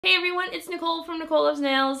Hey everyone, it's Nicole from Nicole Loves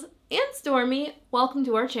Nails and Stormy. Welcome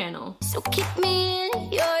to our channel. So keep me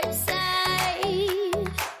in your sight,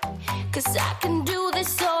 'cause I can do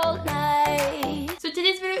this all night. So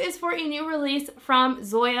today's video is for a new release from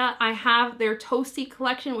Zoya. I have their Toasty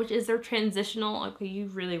collection, which is their Transitional. Okay, you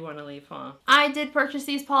really want to leave, huh? I did purchase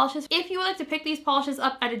these polishes. If you would like to pick these polishes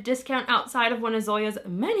up at a discount outside of one of Zoya's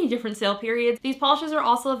many different sale periods, these polishes are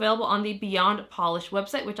also available on the Beyond Polish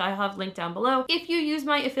website, which I have linked down below. If you use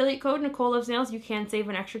my affiliate code Nicole Loves Nails, you can save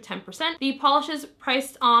an extra 10%. The polishes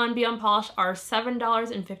priced on Beyond Polish are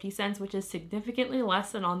 $7.50, which is significantly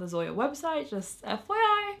less than on the Zoya website, just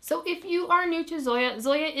FYI. So if you are new to Zoya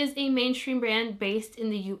is a mainstream brand based in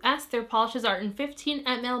the US. Their polishes are in 15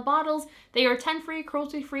 ml bottles. They are 10-free,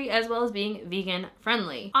 cruelty-free, as well as being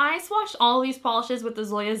vegan-friendly. I swatched all these polishes with the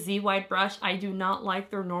Zoya Z-Wide brush. I do not like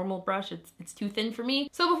their normal brush. It's too thin for me.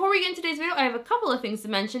 So before we get into today's video, I have a couple of things to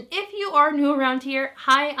mention. If you are new around here,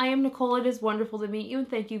 hi, I am Nicole. It is wonderful to meet you, and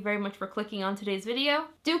thank you very much for clicking on today's video.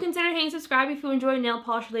 Do consider hitting subscribe if you enjoy nail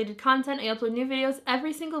polish-related content. I upload new videos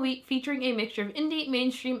every single week featuring a mixture of indie,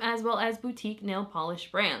 mainstream, as well as boutique nail polish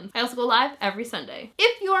brands. I also go live every Sunday.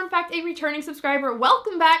 If you are in fact a returning subscriber,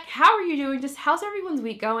 welcome back. How are you doing? Just how's everyone's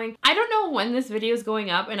week going? I don't know when this video is going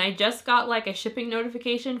up, and I just got like a shipping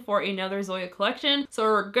notification for another Zoya collection, so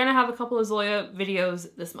we're gonna have a couple of Zoya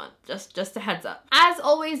videos this month. Just a heads up. As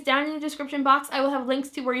always, down in the description box I will have links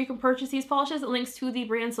to where you can purchase these polishes, links to the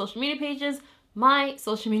brand's social media pages, my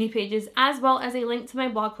social media pages, as well as a link to my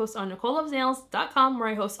blog post on NicoleLovesNails.com, where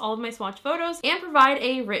I host all of my swatch photos and provide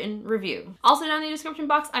a written review. Also down in the description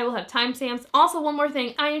box I will have timestamps. Also, one more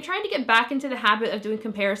thing, I am trying to get back into the habit of doing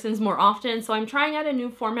comparisons more often, so I'm trying out a new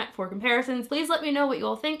format for comparisons. Please let me know what you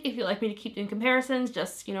all think. If you'd like me to keep doing comparisons,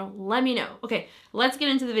 just, you know, let me know. Okay, let's get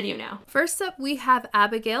into the video now. First up, we have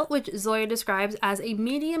Abigail, which Zoya describes as a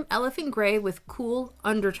medium elephant gray with cool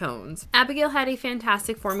undertones. Abigail had a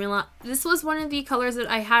fantastic formula. This was one of the colors that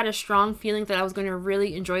I had a strong feeling that I was going to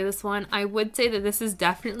really enjoy this one. I would say that this is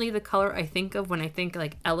definitely the color I think of when I think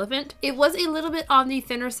like elephant. It was a little bit on the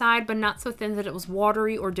thinner side, but not so thin that it was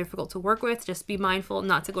watery or difficult to work with. Just be mindful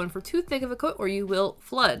not to go in for too thick of a coat or you will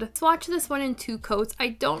flood. Swatch this one in 2 coats. I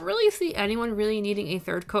don't really see anyone really needing a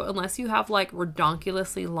 3rd coat unless you have like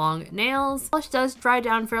redonkulously long nails. Polish does dry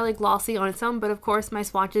down fairly glossy on its own, but of course my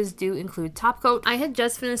swatches do include top coat. I had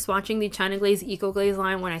just finished swatching the China Glaze Eco Glaze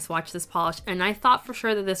line when I swatched this polish, and I thought for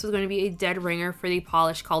sure that this was going to be a dead ringer for the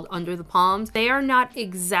polish called Under the Palms. They are not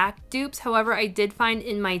exact dupes, however I did find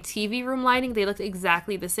in my TV room lighting they looked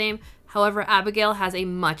exactly the same. However, Abigail has a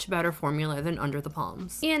much better formula than Under the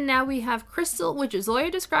Palms. And now we have Crystal, which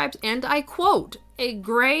Zoya describes, and I quote, a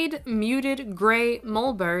grayed, muted gray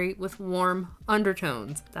mulberry with warm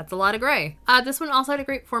undertones. That's a lot of gray. This one also had a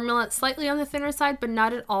great formula, slightly on the thinner side, but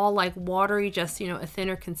not at all like watery, just, you know, a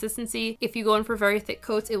thinner consistency. If you go in for very thick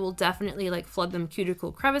coats, it will definitely like flood them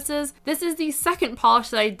cuticle crevices. This is the second polish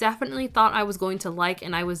that I definitely thought I was going to like,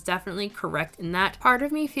 and I was definitely correct in that. Part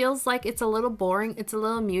of me feels like it's a little boring, it's a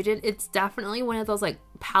little muted. It's definitely one of those like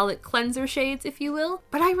palette cleanser shades, if you will,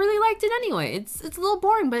 but I really liked it anyway. It's a little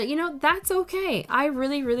boring, but you know, that's okay. I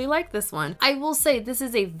really like this one. I will say this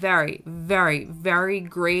is a very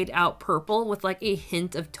grayed out purple with like a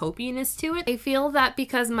hint of taupiness to it. I feel that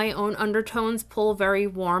because my own undertones pull very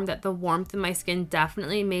warm, that the warmth in my skin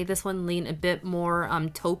definitely made this one lean a bit more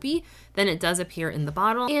taupey than it does appear in the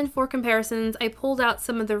bottle. And for comparisons, I pulled out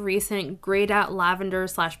some of the recent grayed out lavender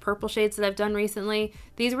 / purple shades that I've done recently.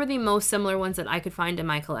 These were the most similar ones that I could find in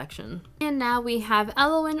my collection. And now we have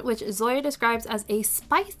Elowen, which Zoya describes as a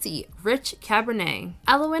spicy, rich Cabernet.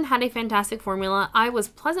 Elowen had a fantastic formula. I was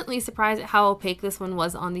pleasantly surprised at how opaque this one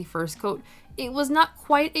was on the first coat. It was not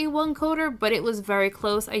quite a 1-coater, but it was very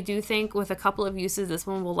close. I do think with a couple of uses, this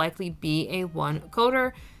one will likely be a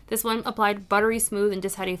 1-coater. This one applied buttery smooth and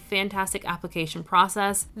just had a fantastic application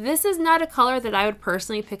process. This is not a color that I would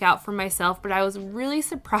personally pick out for myself, but I was really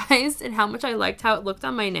surprised at how much I liked how it looked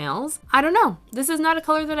on my nails. I don't know. This is not a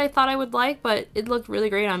color that I thought I would like, but it looked really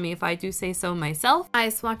great on me if I do say so myself. I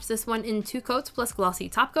swatched this one in 2 coats plus glossy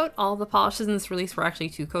top coat. All the polishes in this release were actually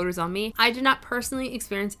 2-coaters on me. I did not personally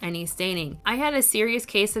experience any staining. I had a serious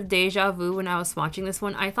case of deja vu when I was swatching this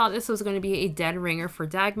one. I thought this was going to be a dead ringer for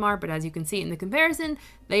Dagmar, but as you can see in the comparison,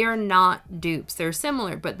 they are not dupes. They're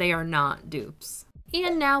similar, but they are not dupes.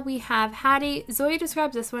 And now we have Hattie. Zoya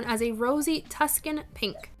describes this one as a rosy Tuscan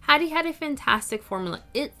pink. Hattie had a fantastic formula.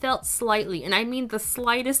 It felt slightly, and I mean the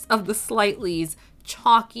slightest of the slightlies,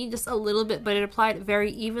 chalky just a little bit, but it applied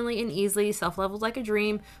very evenly and easily, self-leveled like a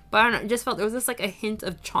dream. But I don't know, I just felt there was just like a hint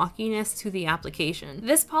of chalkiness to the application.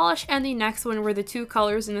 This polish and the next one were the two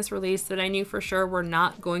colors in this release that I knew for sure were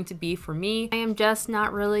not going to be for me. I am just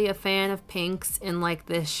not really a fan of pinks in like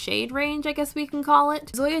this shade range, I guess we can call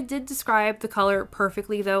it. Zoya did describe the color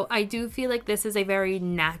perfectly though. I do feel like this is a very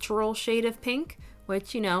natural shade of pink,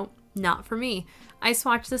 which, you know, not for me. I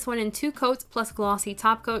swatched this one in 2 coats plus glossy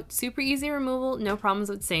top coat. Super easy removal, no problems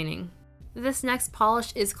with staining. This next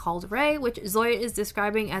polish is called Ray, which Zoya is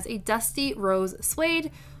describing as a dusty rose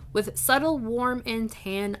suede with subtle warm and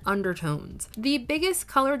tan undertones. The biggest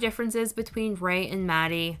color differences between Ray and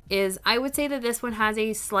Maddie is I would say that this one has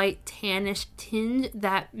a slight tannish tinge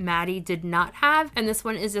that Maddie did not have, and this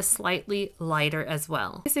one is just slightly lighter as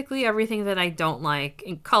well. Basically everything that I don't like,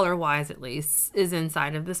 in color wise at least, is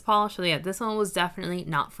inside of this polish. So yeah, this one was definitely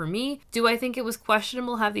not for me. Do I think it was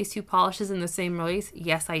questionable to have these two polishes in the same release?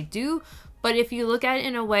 Yes, I do. But if you look at it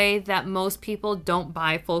in a way that most people don't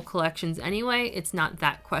buy full collections anyway, it's not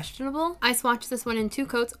that questionable. I swatched this one in 2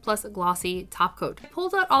 coats plus a glossy top coat. I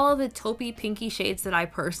pulled out all of the taupey pinky shades that I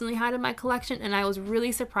personally had in my collection, and I was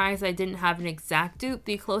really surprised I didn't have an exact dupe.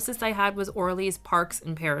 The closest I had was Orly's Parks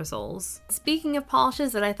and Parasols. Speaking of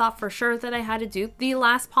polishes that I thought for sure that I had a dupe, the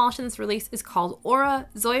last polish in this release is called Aura.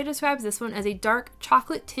 Zoya describes this one as a dark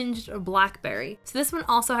chocolate tinged blackberry. So this one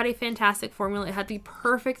also had a fantastic formula. It had the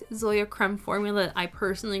perfect Zoya creme formula that I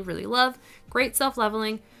personally really love. Great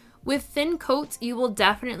self-leveling. With thin coats, you will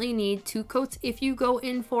definitely need 2 coats. If you go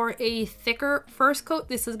in for a thicker first coat,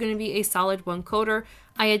 this is going to be a solid 1 coater.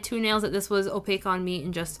 I had 2 nails that this was opaque on me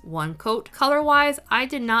in just 1 coat. Color-wise, I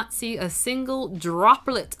did not see a single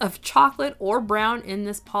droplet of chocolate or brown in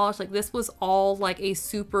this polish. Like, this was all like a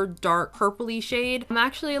super dark purpley shade. I'm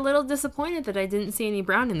actually a little disappointed that I didn't see any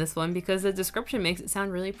brown in this one because the description makes it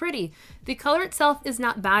sound really pretty. The color itself is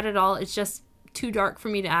not bad at all. It's just too dark for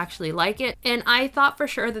me to actually like it, and I thought for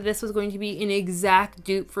sure that this was going to be an exact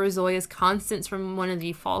dupe for Zoya's Constants from one of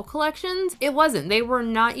the fall collections. It wasn't. They were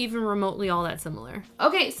not even remotely all that similar.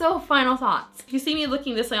 Okay, so final thoughts. If you see me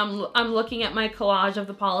looking this way, I'm looking at my collage of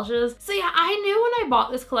the polishes. So yeah, I knew when I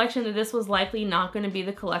bought this collection that this was likely not going to be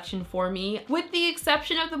the collection for me. With the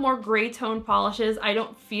exception of the more gray tone polishes, I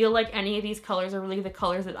don't feel like any of these colors are really the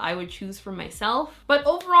colors that I would choose for myself. But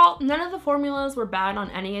overall, none of the formulas were bad on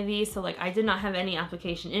any of these, so like I did not have any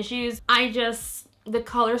application issues. The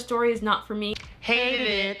color story is not for me. Hate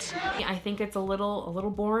it. I think it's a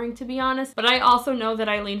little boring, to be honest, but I also know that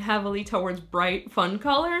I lean heavily towards bright, fun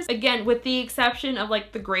colors. Again, with the exception of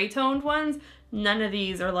like the gray toned ones, none of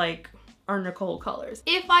these are like Nicole colors.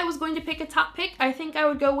 If I was going to pick a top pick, I think I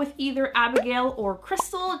would go with either Abigail or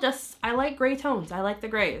Crystal. Just, I like gray tones. I like the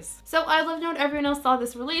grays. So I'd love to know what everyone else saw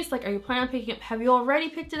this release. Like, are you planning on picking it up? Have you already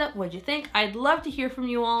picked it up? What'd you think? I'd love to hear from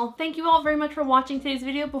you all. Thank you all very much for watching today's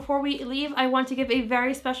video. Before we leave, I want to give a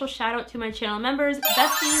very special shout out to my channel members,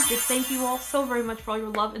 besties. Just thank you all so very much for all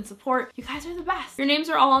your love and support. You guys are the best. Your names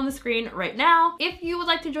are all on the screen right now. If you would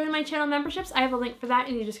like to join my channel memberships, I have a link for that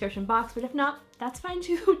in the description box, but if not, that's fine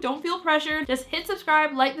too. Don't feel pressured. Just hit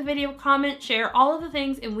subscribe, like the video, comment, share, all of the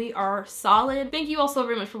things, and we are solid. Thank you all so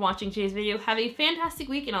very much for watching today's video. Have a fantastic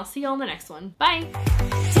week, and I'll see you all in the next one.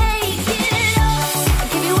 Bye!